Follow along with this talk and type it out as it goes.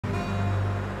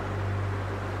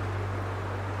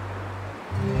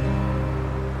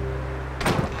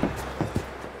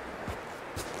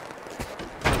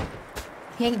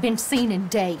He ain't been seen in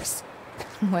days.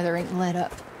 Weather ain't let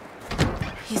up.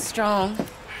 He's strong,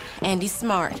 and he's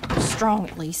smart. Strong,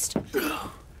 at least.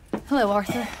 Hello,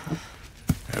 Arthur.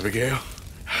 Abigail?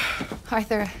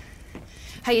 Arthur,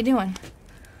 how you doing?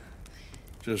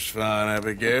 Just fine,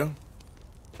 Abigail.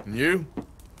 And you?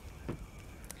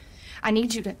 I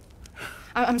need you to...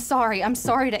 I'm sorry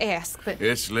to ask, but...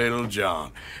 It's little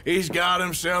John. He's got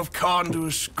himself caught into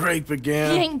a scrape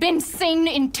again. He ain't been seen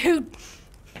in two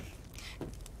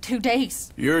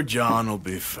days. Your John will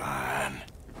be fine.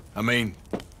 I mean,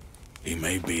 he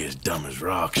may be as dumb as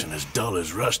rocks and as dull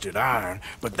as rusted iron,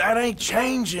 but that ain't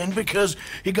changing because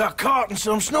he got caught in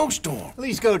some snowstorm.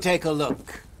 Please go take a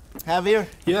look. Javier?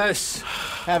 Yes.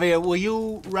 Javier, will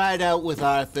you ride out with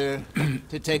Arthur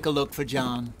to take a look for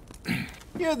John?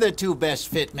 You're the two best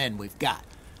fit men we've got.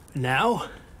 Now?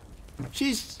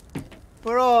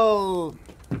 We're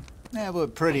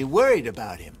pretty worried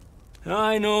about him.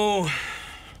 I know.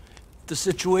 The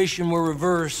situation were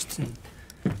reversed. And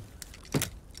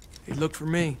he looked for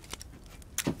me.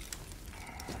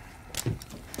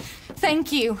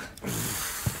 Thank you.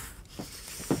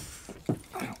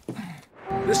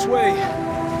 This way.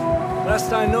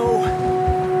 Last I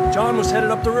know, John was headed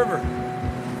up the river.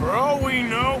 For all we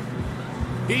know,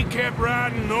 he kept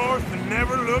riding north and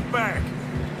never looked back.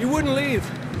 He wouldn't leave.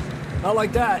 Not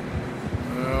like that.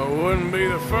 Wouldn't be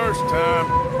the first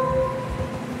time.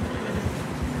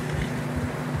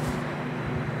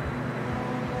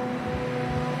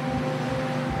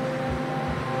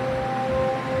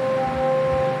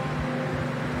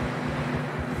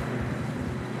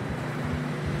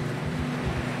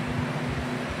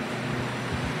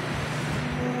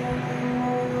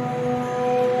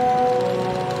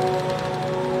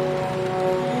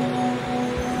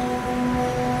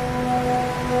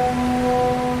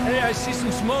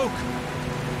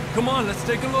 Come on, let's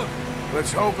take a look.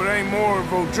 Let's hope it ain't more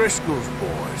of O'Driscoll's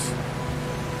boys.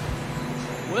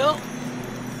 Well...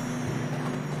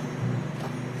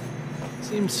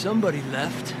 seems somebody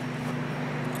left.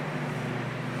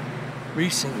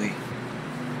 Recently.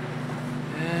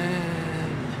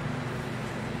 And...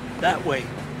 that way.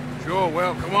 Sure,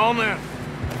 well, come on then.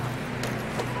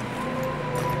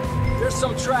 There's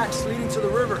some tracks leading to the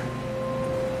river.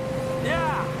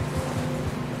 Yeah!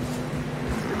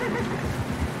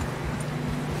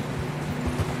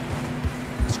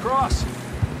 Cross.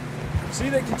 See,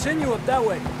 they continue up that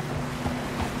way.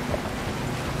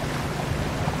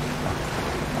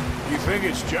 You think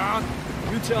it's John?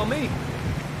 You tell me.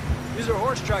 These are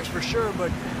horse tracks for sure,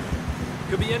 but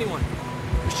could be anyone.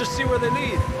 Let's just see where they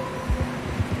lead.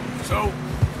 So,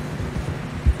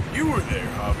 you were there,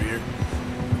 Javier.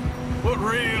 What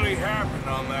really happened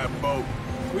on that boat?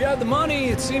 We had the money,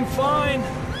 it seemed fine.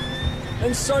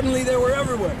 Then suddenly they were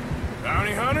everywhere.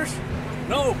 Bounty hunters?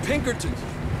 No, Pinkertons.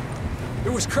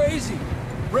 It was crazy.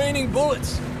 Raining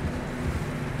bullets.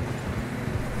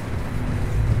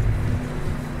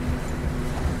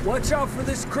 Watch out for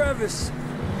this crevice.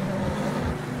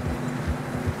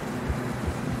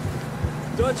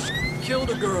 Dutch killed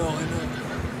a girl in a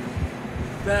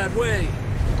bad way.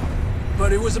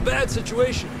 But it was a bad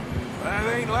situation. That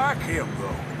ain't like him,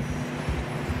 though.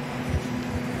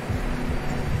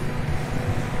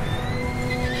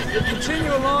 We'll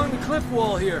continue along the cliff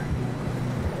wall here.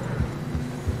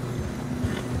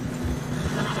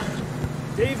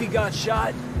 Davey got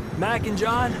shot. Mac and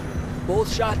John, both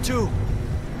shot too.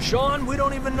 Sean, we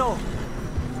don't even know.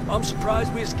 I'm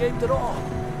surprised we escaped at all.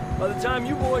 By the time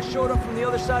you boys showed up from the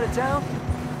other side of town,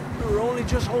 we were only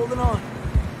just holding on.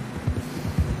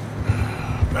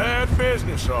 Bad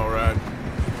business, all right.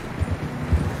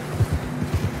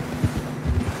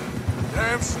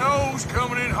 Damn snow's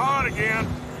coming in hot again.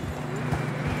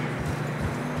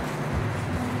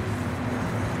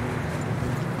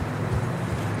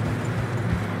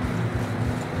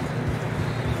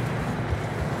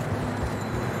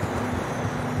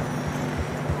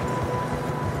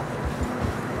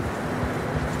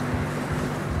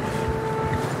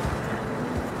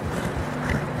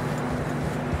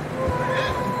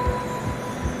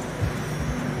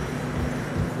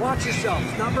 Watch yourself.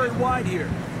 It's not very wide here.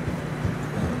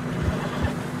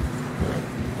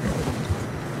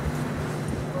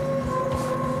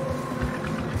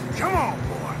 Come on,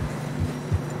 boy.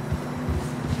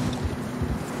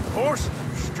 Horses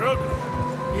are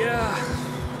struggling. Yeah,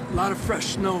 a lot of fresh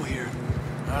snow here.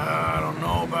 I don't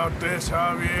know about this,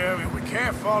 Javier. I mean, we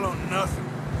can't follow nothing.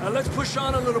 Let's push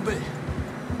on a little bit.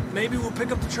 Maybe we'll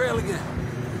pick up the trail again.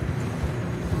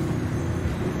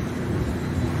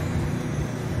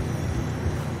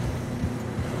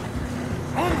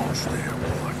 Almost there,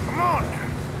 boy. Come on now.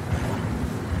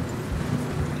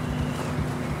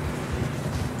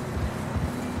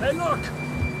 Hey, look!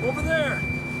 Over there!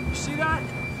 You see that?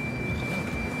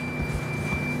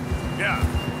 Yeah.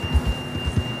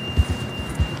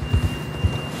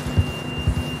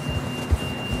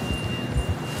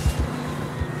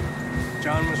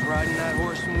 John was riding that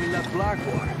horse when we left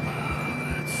Blackwater.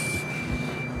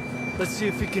 Let's see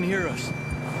if he can hear us.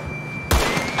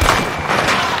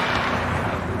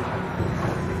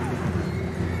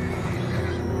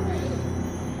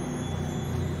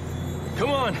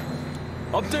 Come on!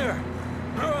 Up there!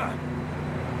 Ha!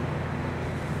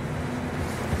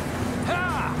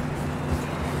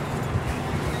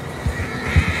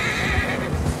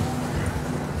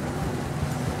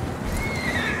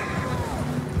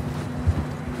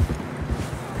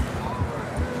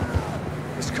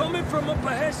 It's coming from up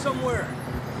ahead somewhere.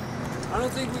 I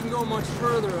don't think we can go much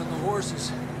further on the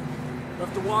horses. We'll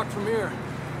have to walk from here.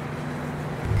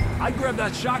 I'd grab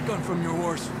that shotgun from your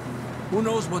horse. Who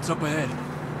knows what's up ahead?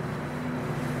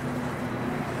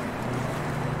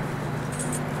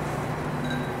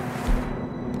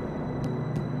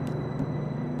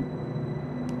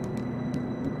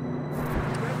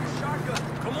 Grab your shotgun.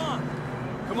 Come on.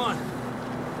 Come on.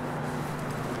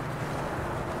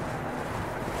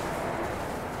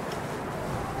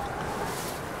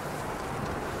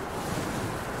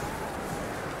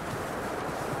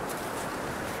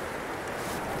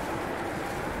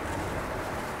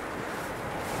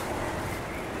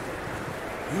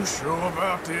 You sure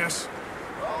about this?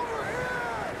 Over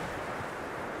here!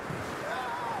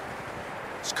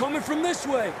 It's coming from this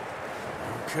way.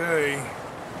 Okay.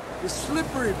 It's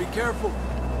slippery. Be careful.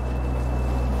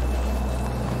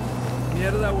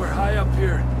 Yeah, that we're high up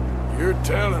here. You're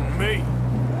telling me.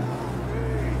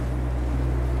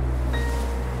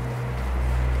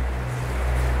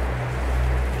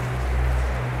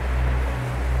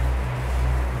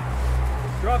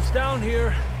 Drops down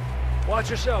here. Watch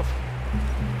yourself.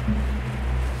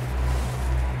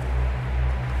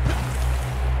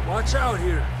 Watch out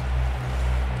here.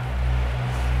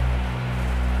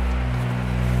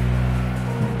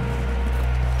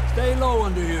 Stay low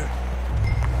under here.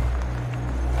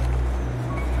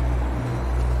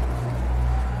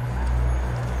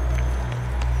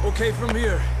 Okay, from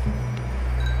here.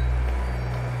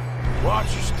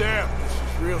 Watch your step. This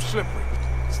is real slippery.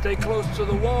 Stay close to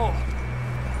the wall.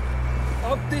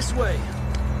 Up this way.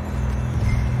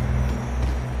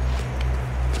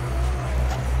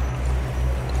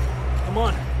 Come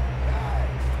on.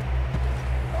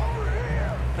 Over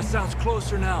here. That sounds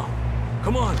closer now.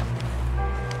 Come on.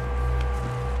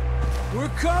 We're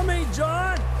coming,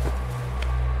 John!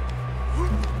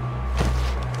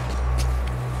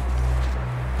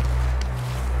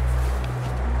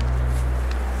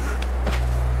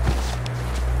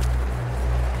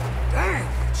 Dang,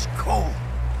 it's cold.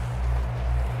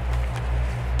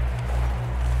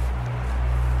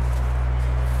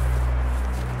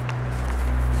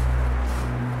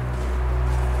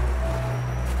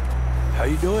 How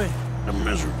you doing? I'm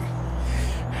miserable.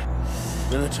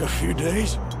 Been a tough few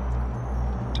days.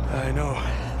 I know.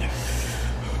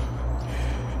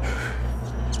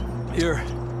 Here.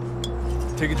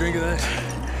 Take a drink of that.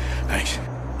 Thanks.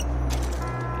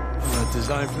 I'm not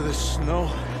designed for this snow.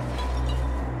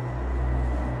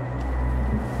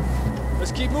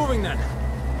 Let's keep moving then.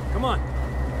 Come on.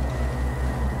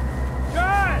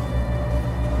 John!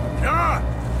 John!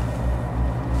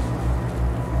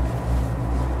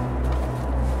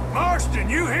 Marston,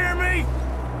 you hear me?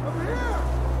 Over here!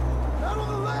 Down on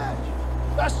the ledge!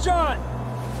 That's John!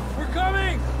 We're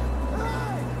coming!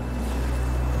 Hey!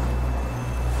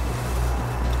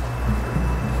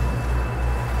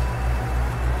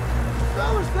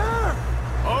 Fella's there!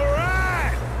 All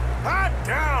right! Hot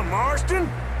down, Marston!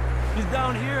 He's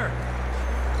down here.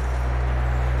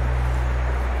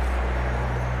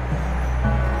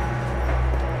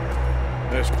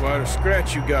 That's quite a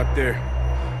scratch you got there.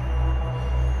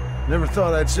 Never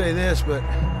thought I'd say this, but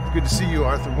it's good to see you,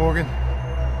 Arthur Morgan.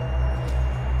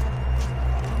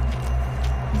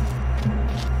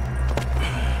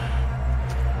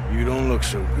 You don't look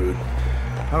so good.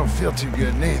 I don't feel too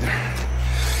good, neither.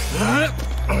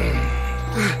 I'm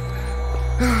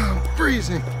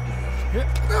freezing.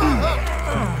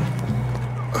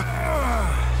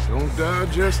 Don't die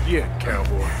just yet,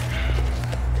 cowboy.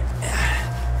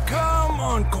 Come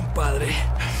on, compadre.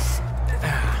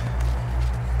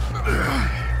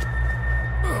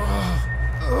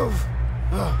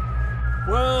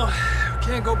 Well, we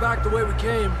can't go back the way we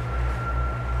came.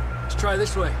 Let's try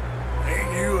this way.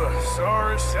 Ain't you a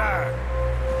sorry sight?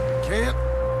 Can't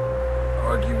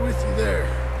argue with you there.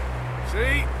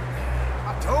 See?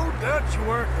 I told Dutch you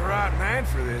weren't the right man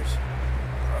for this.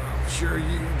 I'm sure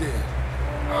you did.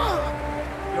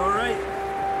 You alright?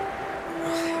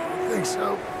 I think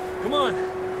so. Come on.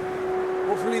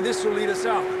 Hopefully this will lead us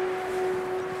out.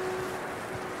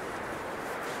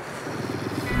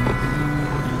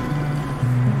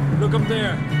 Look up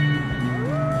there.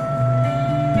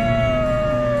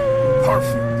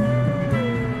 Perfect.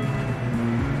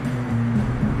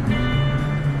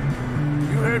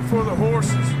 You head for the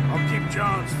horses. I'll keep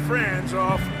John's friends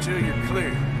off until you're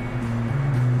clear.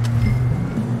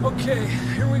 Okay,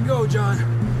 here we go, John.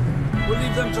 We'll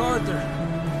leave them to Arthur.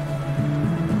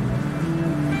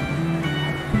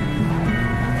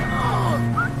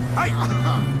 Hey!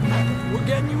 We're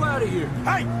getting you out of here.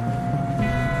 Hey!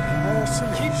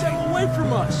 Keep them away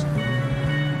from us.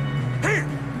 Here!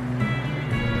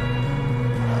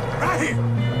 Right here!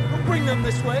 We'll bring them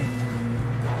this way.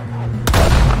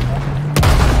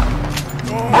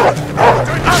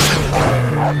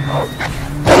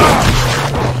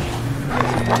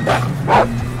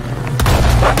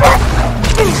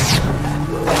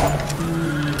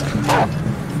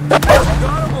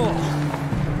 Got them all.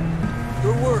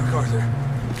 Good work, Arthur.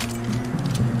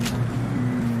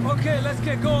 Okay, let's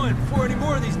get going before any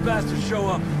more of these bastards show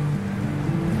up.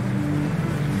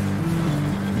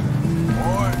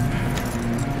 Boy.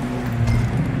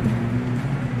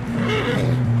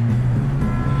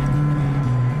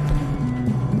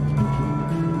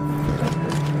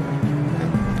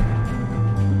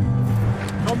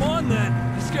 Come on, then.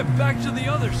 Let's get back to the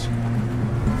others.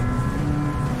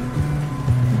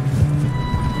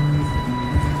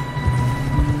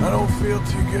 I don't feel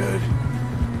too good.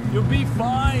 You'll be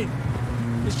fine.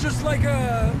 It's just like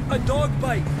a dog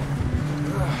bite.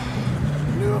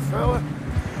 Knew a fella.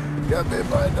 Got bit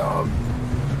by a dog.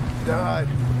 Died.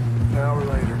 An hour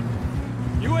later.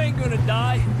 You ain't gonna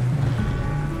die.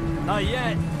 Not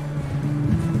yet.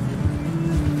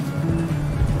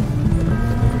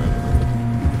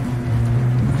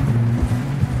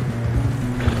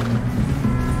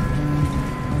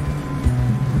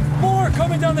 More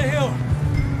coming down the hill.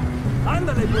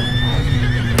 Ándale, bro.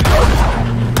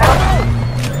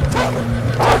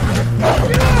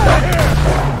 We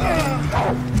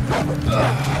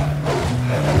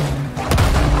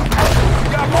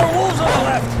got more wolves on the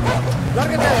left.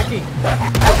 Lárgate de aquí.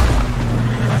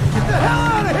 Get the hell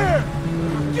out of here!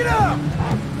 Get up!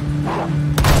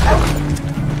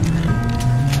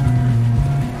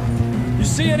 You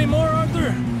see any more,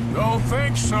 Arthur? Don't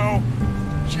think so.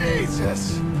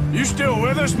 Jesus. You still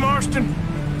with us, Marston?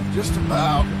 Just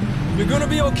about. You're gonna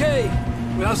be okay.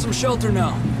 We have some shelter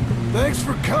now. Thanks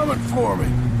for coming for me.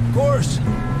 Of course.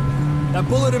 That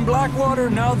bullet in Blackwater,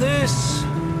 now this.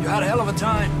 You had a hell of a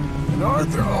time. And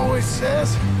Arthur always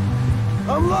says,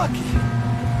 I'm lucky.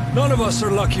 None of us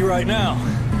are lucky right now.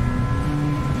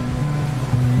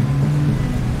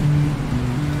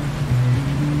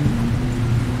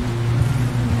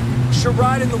 Should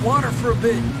ride in the water for a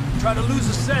bit. Try to lose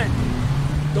a scent.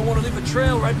 Don't want to leave a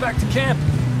trail right back to camp.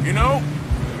 You know,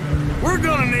 we're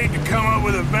gonna need to come up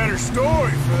with a better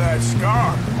story for that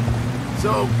scar.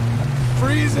 So,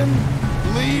 freezing,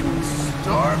 bleeding,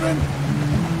 starving,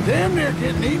 damn near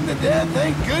getting eaten to death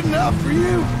ain't good enough for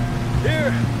you.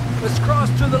 Here, let's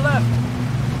cross to the left.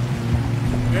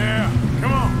 Yeah,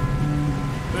 come on.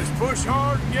 Let's push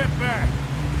hard and get back.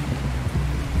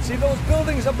 See those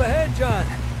buildings up ahead, John?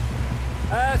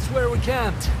 That's where we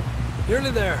camped.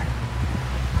 Nearly there.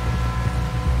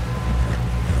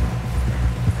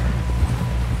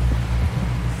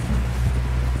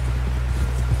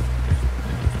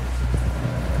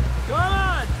 Come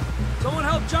on! Someone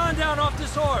help John down off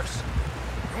this horse.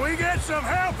 Can we get some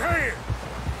help here?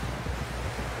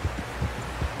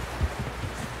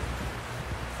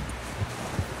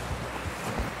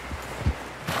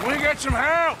 Can we get some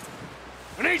help?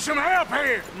 We need some help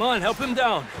here. Come on, help him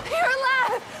down. You're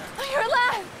alive! You're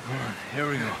alive! Here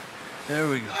we go. There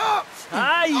we go.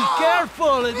 Ay,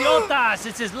 careful, idiotas!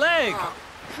 It's his leg. Oh,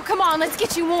 come on, let's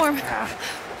get you warm.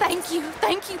 Thank you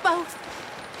both.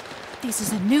 This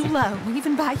is a new low,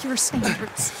 even by your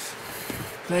standards.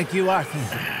 Thank you, Arthur.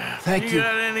 Thank You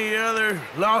got any other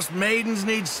lost maidens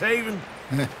need saving?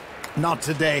 Not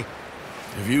today.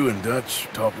 Have you and Dutch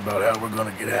talked about how we're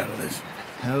gonna get out of this?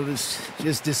 I was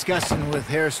just discussing with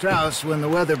Herr Strauss when the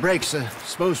weather breaks. I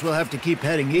suppose we'll have to keep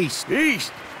heading east.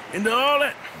 East? Into all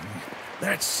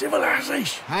that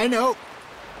civilization? I know.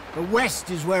 The west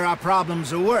is where our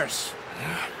problems are worse.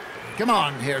 Come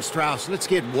on, Herr Strauss, let's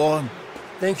get warm.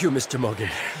 Thank you, Mr. Morgan.